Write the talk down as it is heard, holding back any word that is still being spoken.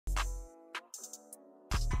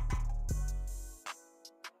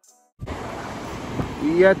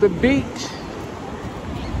We at the beach.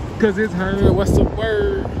 Cause it's her. What's the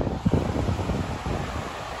word?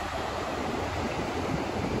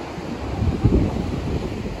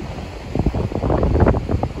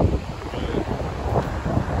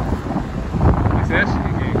 It's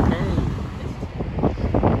actually getting cold.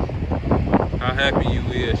 How happy you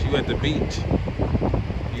is? You at the beach?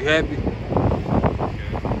 You happy?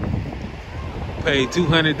 Okay. Paid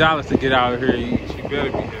 $200 to get out of here. You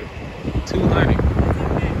better be happy. 200.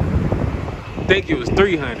 I think it was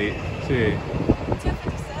 300. Shit.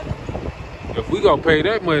 257. If we gonna pay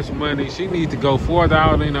that much money, she needs to go further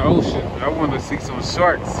out in the ocean. I want to see some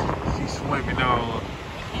sharks she's swimming on.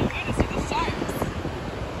 You can't go to see the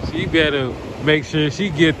sharks. She better make sure she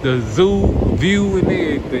get the zoo view and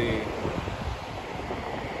everything.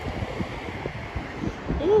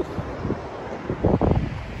 Ooh.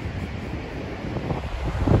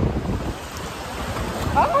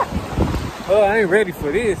 Oh, I ain't ready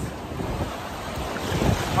for this.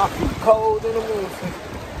 My feet cold in the moon.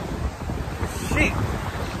 Shit.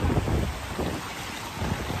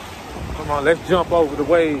 Come on, let's jump over the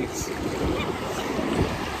waves.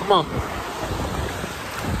 Come on. We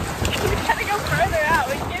gotta go further out.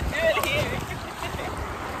 We can't do it here.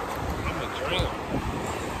 I'm gonna drown.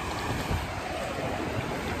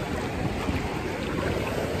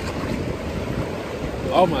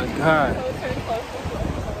 Oh my God. Closer.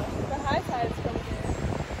 The high tide's coming in.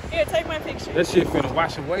 Here, take my picture. That shit finna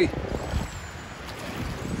wash away.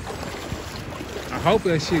 I hope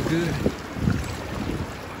that shit good.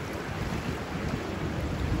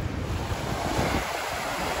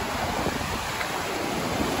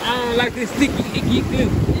 I don't like this sticky icky glue.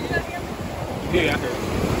 Did you not hear me? Yeah, I heard.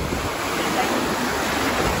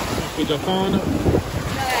 Put your phone up. No, I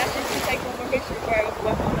asked you to take one more picture before I go put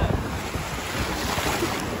my phone up.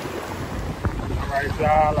 Alright,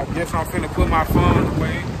 y'all. I guess I'm finna put my phone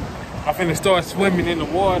away. I'm finna start swimming in the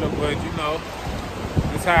water, but you know,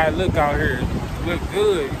 that's how it look out here. It look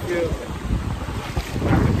good, you feel me?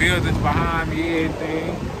 Got the buildings behind me,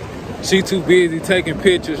 everything. She too busy taking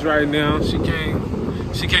pictures right now. She can't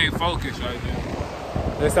focus right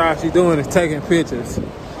now. That's all she doing is taking pictures.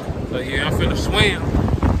 So yeah, I'm finna swim.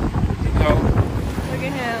 You know. Look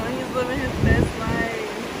at him. He's living his best life.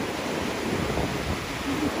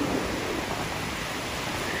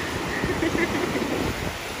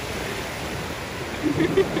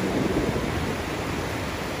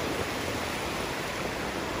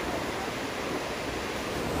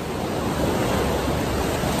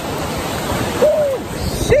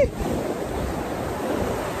 Shit.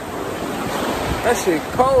 That shit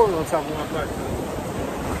cold on top of my body.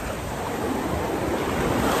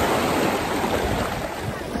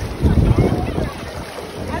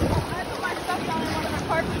 I put my stuff down in one of my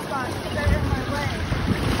parking spots because they're in my way.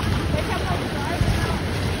 They kept on driving out.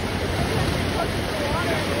 Close to the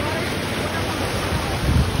water, and the water just went up on the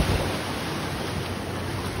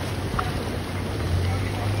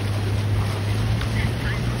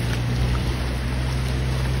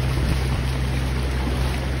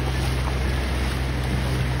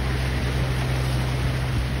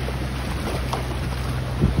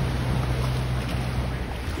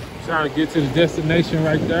Trying to get to the destination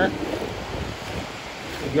right there.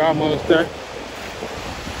 We're almost there.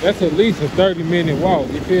 That's at least a 30-minute walk,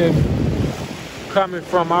 you feel me? Coming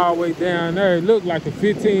from all the way down there, it looked like a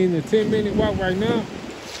 15 to 10-minute walk right now,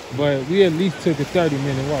 but we at least took a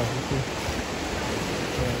 30-minute walk, you see?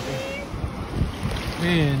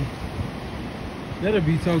 Man, that'll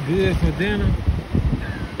be so good for dinner.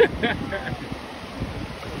 A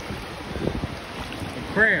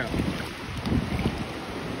crab.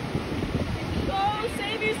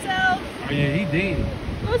 Save yourself. Oh yeah, he did.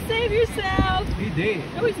 Go save yourself. He did.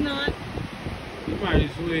 No, he's not. You might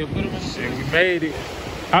as well put him on. Shit, we made it.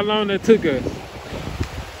 How long that took us?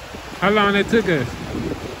 How long that took us?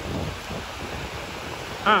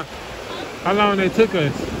 Huh? How long that took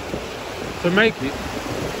us to make it?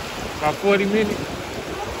 About 40 minutes?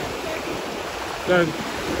 30.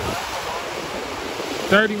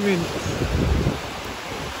 30 minutes.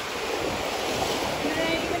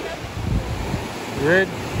 You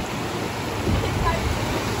ready?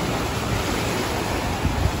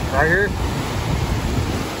 Right here?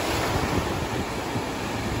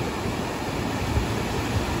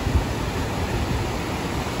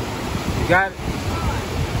 You got it?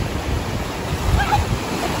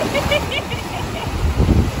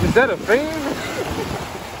 Is that a fan?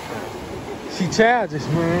 She childish,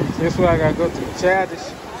 man. That's what I gotta go to.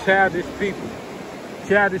 Childish people.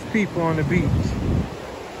 Childish people on the beach.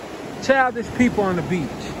 Childish people on the beach.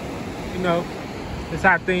 You know, that's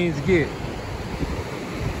how things get.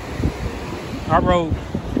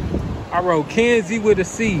 I wrote Kenzie with a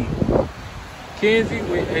C. Kenzie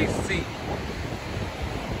with a C.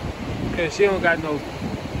 Cause she don't got no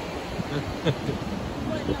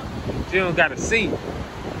she don't got a C.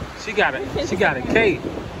 She got a K.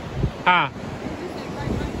 Huh?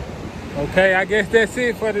 Okay, I guess that's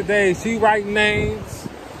it for today. She writing names.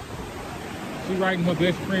 She writing her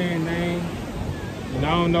best friend name. And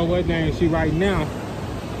I don't know what name she writing now.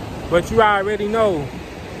 But you already know.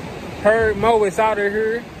 Her Mo is out of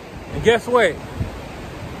here. And guess what?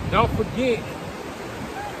 Don't forget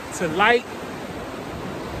to like,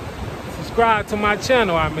 subscribe to my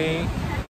channel,